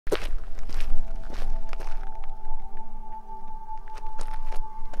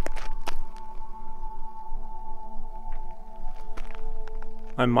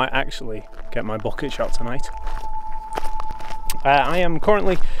I might actually get my bucket shot tonight. I am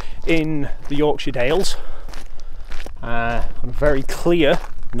currently in the Yorkshire Dales on a very clear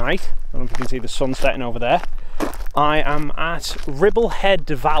night. I don't know if you can see the sun setting over there. I am at Ribblehead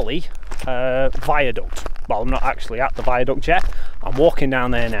Valley Viaduct. Well, I'm not actually at the viaduct yet. I'm walking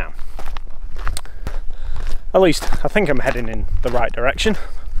down there now. At least I think I'm heading in the right direction.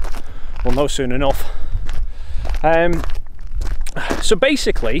 We'll know soon enough. So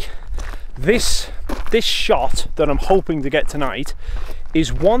basically, this shot that I'm hoping to get tonight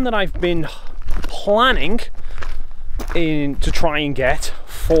is one that I've been planning to try and get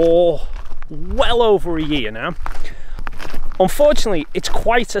for well over a year now. Unfortunately, it's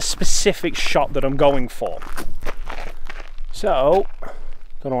quite a specific shot that I'm going for. So,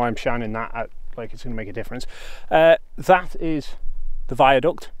 don't know why I'm shining that at, like it's going to make a difference. That is the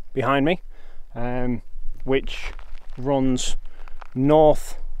viaduct behind me, which runs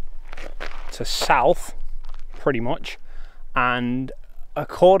north to south pretty much, and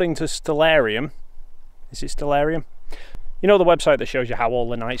according to Stellarium, is it Stellarium? You know, the website that shows you how all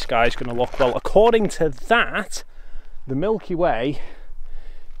the night sky is going to look? Well, according to that, the Milky Way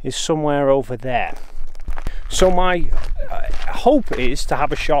is somewhere over there. So my hope is to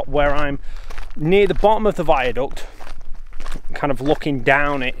have a shot where I'm near the bottom of the viaduct, kind of looking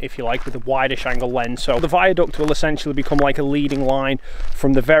down it, if you like, with a wideish angle lens. So the viaduct will essentially become like a leading line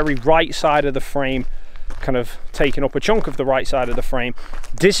from the very right side of the frame, kind of taking up a chunk of the right side of the frame,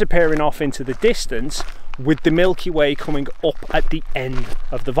 disappearing off into the distance, with the Milky Way coming up at the end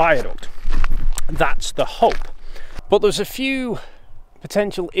of the viaduct. That's the hope. But there's a few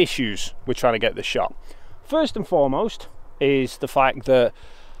potential issues with trying to get this shot. First and foremost is the fact that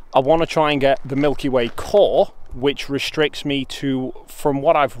I want to try and get the Milky Way core, which restricts me to, from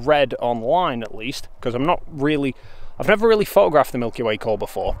what I've read online at least, because I've never really photographed the Milky Way core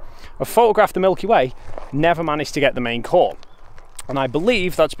before. I've photographed the Milky Way, never managed to get the main core. And I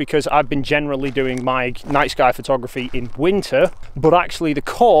believe that's because I've been generally doing my night sky photography in winter, but actually the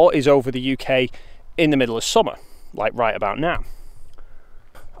core is over the UK in the middle of summer, like right about now.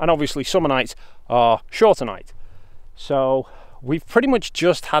 And obviously summer nights are shorter nights. So we've pretty much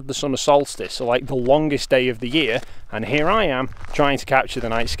just had the summer solstice, so like the longest day of the year, and here I am trying to capture the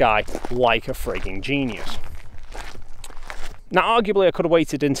night sky like a frigging genius. Now, arguably I could have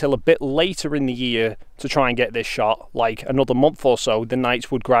waited until a bit later in the year to try and get this shot, like another month or so. The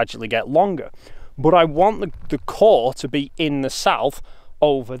nights would gradually get longer. But I want the core to be in the south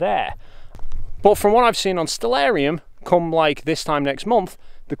over there. But from what I've seen on Stellarium, come like this time next month,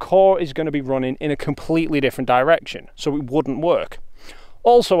 the core is going to be running in a completely different direction, so it wouldn't work.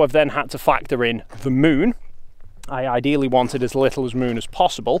 Also, I've then had to factor in the moon. I ideally wanted as little as moon as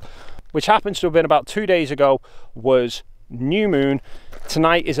possible, which happens to have been about 2 days ago, was new moon.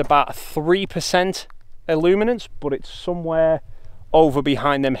 Tonight is about 3% illuminance, but it's somewhere over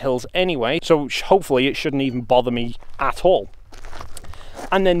behind them hills anyway, so hopefully it shouldn't even bother me at all.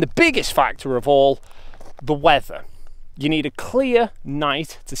 And then the biggest factor of all, the weather. You need a clear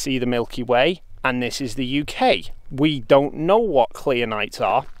night to see the Milky Way, and this is the UK. We don't know what clear nights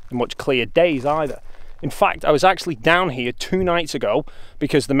are, and much clear days either. In fact, I was actually down here 2 nights ago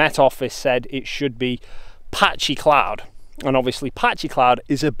because the Met Office said it should be patchy cloud. And obviously patchy cloud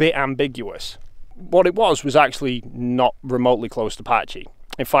is a bit ambiguous. What it was actually not remotely close to patchy.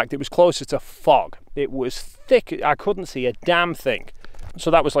 In fact, it was closer to fog. It was thick, I couldn't see a damn thing. So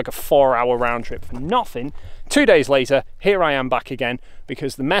that was like a 4-hour round trip for nothing. 2 days later, here I am back again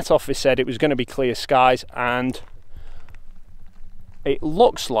because the Met Office said it was going to be clear skies, and it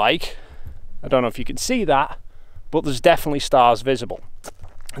looks like, I don't know if you can see that, but there's definitely stars visible.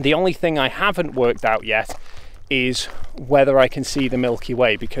 The only thing I haven't worked out yet is whether I can see the Milky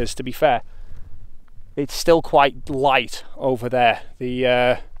Way, because to be fair, it's still quite light over there.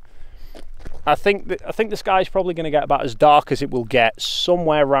 I think the sky's probably going to get about as dark as it will get,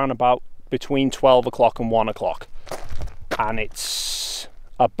 somewhere around about between 12 o'clock and 1 o'clock, and it's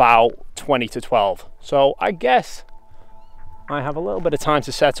about 20 to 12. So I guess I have a little bit of time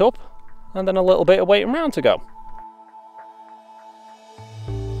to set up and then a little bit of waiting around to go.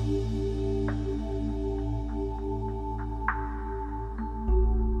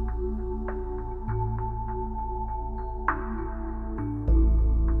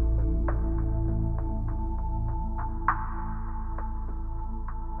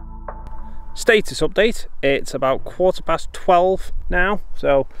 Status update, it's about 12:15 now,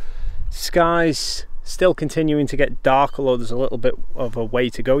 so sky's still continuing to get dark, although there's a little bit of a way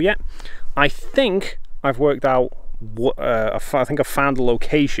to go yet. I think I've worked out, I think I've found a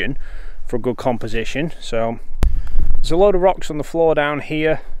location for a good composition. So There's a load of rocks on the floor down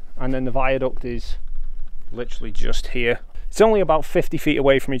here, and then the viaduct is literally just here. It's only about 50 feet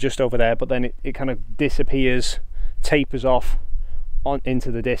away from me, just over there, but then it kind of disappears, tapers off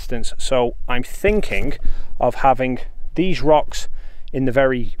into the distance. So I'm thinking of having these rocks in the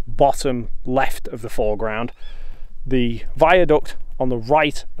very bottom left of the foreground, the viaduct on the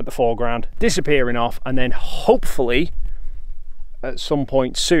right at the foreground, disappearing off, and then hopefully at some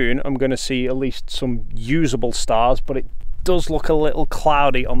point soon I'm going to see at least some usable stars, but it does look a little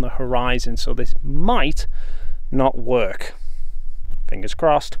cloudy on the horizon, so this might not work. Fingers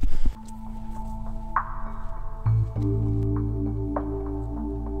crossed.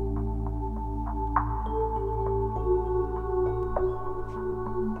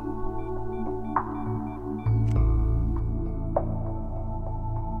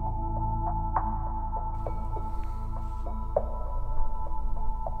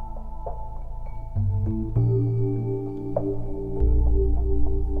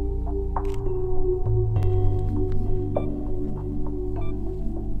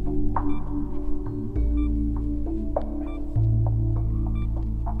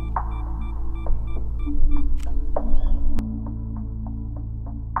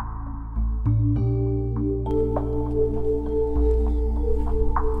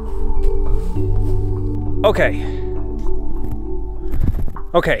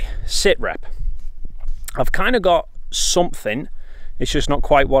 Okay, sit rep. I've kind of got something, it's just not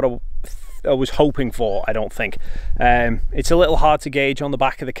quite what I was hoping for, I don't think. It's a little hard to gauge on the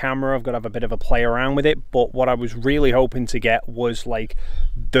back of the camera. I've got to have a bit of a play around with it, but what I was really hoping to get was like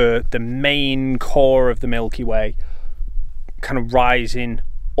the main core of the Milky Way kind of rising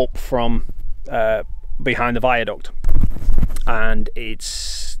up from behind the viaduct, and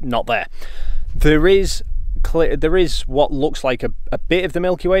it's not there. There is what looks like a bit of the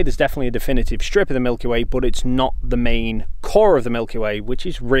Milky Way. There's definitely a definitive strip of the Milky Way, but it's not the main core of the Milky Way, which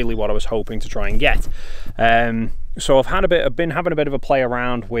is really what I was hoping to try and get. So I've been having a bit of a play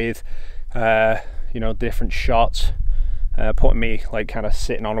around with you know, different shots, putting me like kind of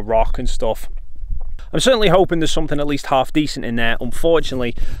sitting on a rock and stuff. I'm certainly hoping there's something at least half decent in there.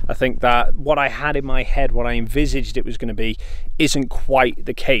 Unfortunately, I think that what I had in my head, what I envisaged it was going to be, isn't quite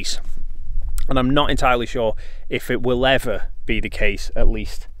the case. And I'm not entirely sure if it will ever be the case, at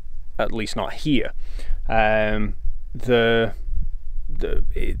least not here. I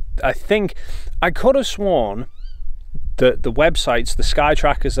think I could have sworn that the websites, the sky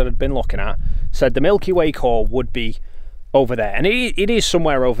trackers that I'd been looking at, said the Milky Way core would be over there, and it is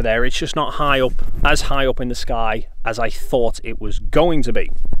somewhere over there. It's just not as high up in the sky as I thought it was going to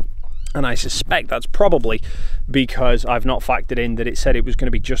be. And I suspect that's probably because I've not factored in that it said it was going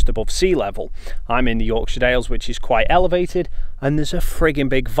to be just above sea level. I'm in the Yorkshire Dales, which is quite elevated, and there's a friggin'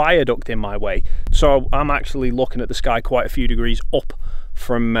 big viaduct in my way. So I'm actually looking at the sky quite a few degrees up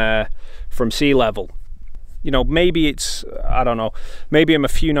from sea level. You know, maybe it's, I don't know, maybe I'm a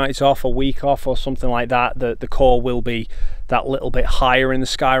few nights off, a week off or something like that, the core will be that little bit higher in the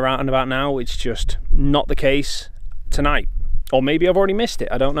sky right about now. It's just not the case tonight. Or maybe I've already missed it,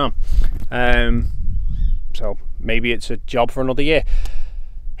 I don't know. So maybe it's a job for another year.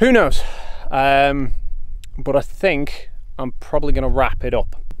 Who knows? But I think I'm probably going to wrap it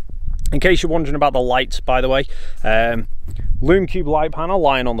up. In case you're wondering about the lights, by the way, Lume Cube light panel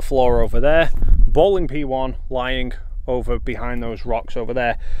lying on the floor over there. Bowling P1 lying over behind those rocks over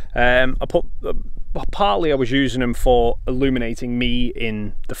there. Partly I was using them for illuminating me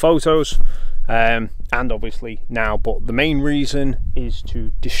in the photos, and obviously now, but the main reason is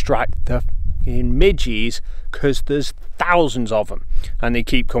to distract the midges, because there's thousands of them and they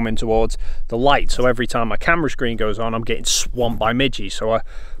keep coming towards the light. So every time my camera screen goes on, I'm getting swamped by midges, so I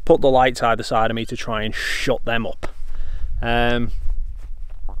put the lights either side of me to try and shut them up.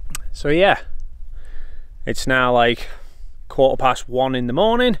 So yeah, it's now like 1:15 in the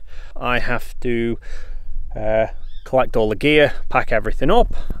morning. I have to collect all the gear, pack everything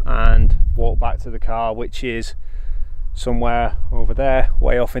up, and walk back to the car, which is somewhere over there,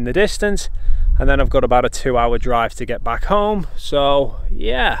 way off in the distance. And then I've got about a 2-hour drive to get back home. So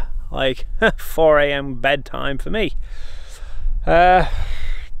yeah, like 4 AM bedtime for me.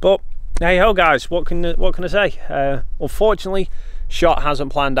 But hey ho guys, what can I say? Unfortunately, shot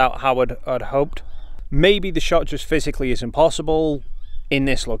hasn't planned out how I'd hoped. Maybe the shot just physically isn't possible in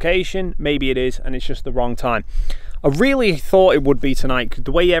this location. Maybe it is, and it's just the wrong time. I really thought it would be tonight,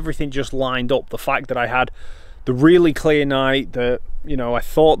 the way everything just lined up, the fact that I had the really clear night, that, you know, I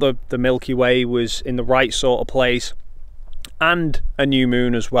thought the Milky Way was in the right sort of place, and a new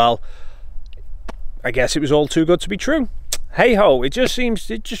moon as well. I guess it was all too good to be true. Hey ho, it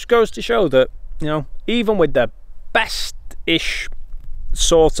just goes to show that, you know, even with the best-ish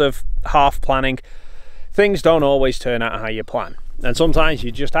sort of half planning, things don't always turn out how you plan. And sometimes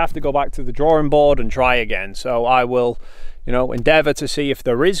you just have to go back to the drawing board and try again. So I will, you know, endeavour to see if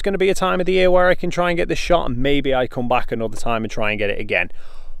there is going to be a time of the year where I can try and get this shot, and maybe I come back another time and try and get it again.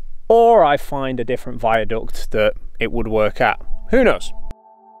 Or I find a different viaduct that it would work at. Who knows?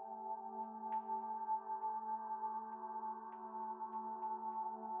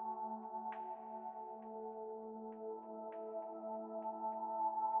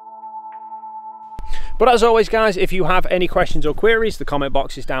 But as always guys, if you have any questions or queries, the comment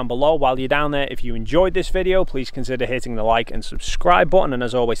box is down below. While you're down there, if you enjoyed this video, please consider hitting the like and subscribe button. And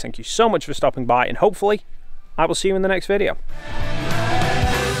as always, thank you so much for stopping by, and hopefully I will see you in the next video.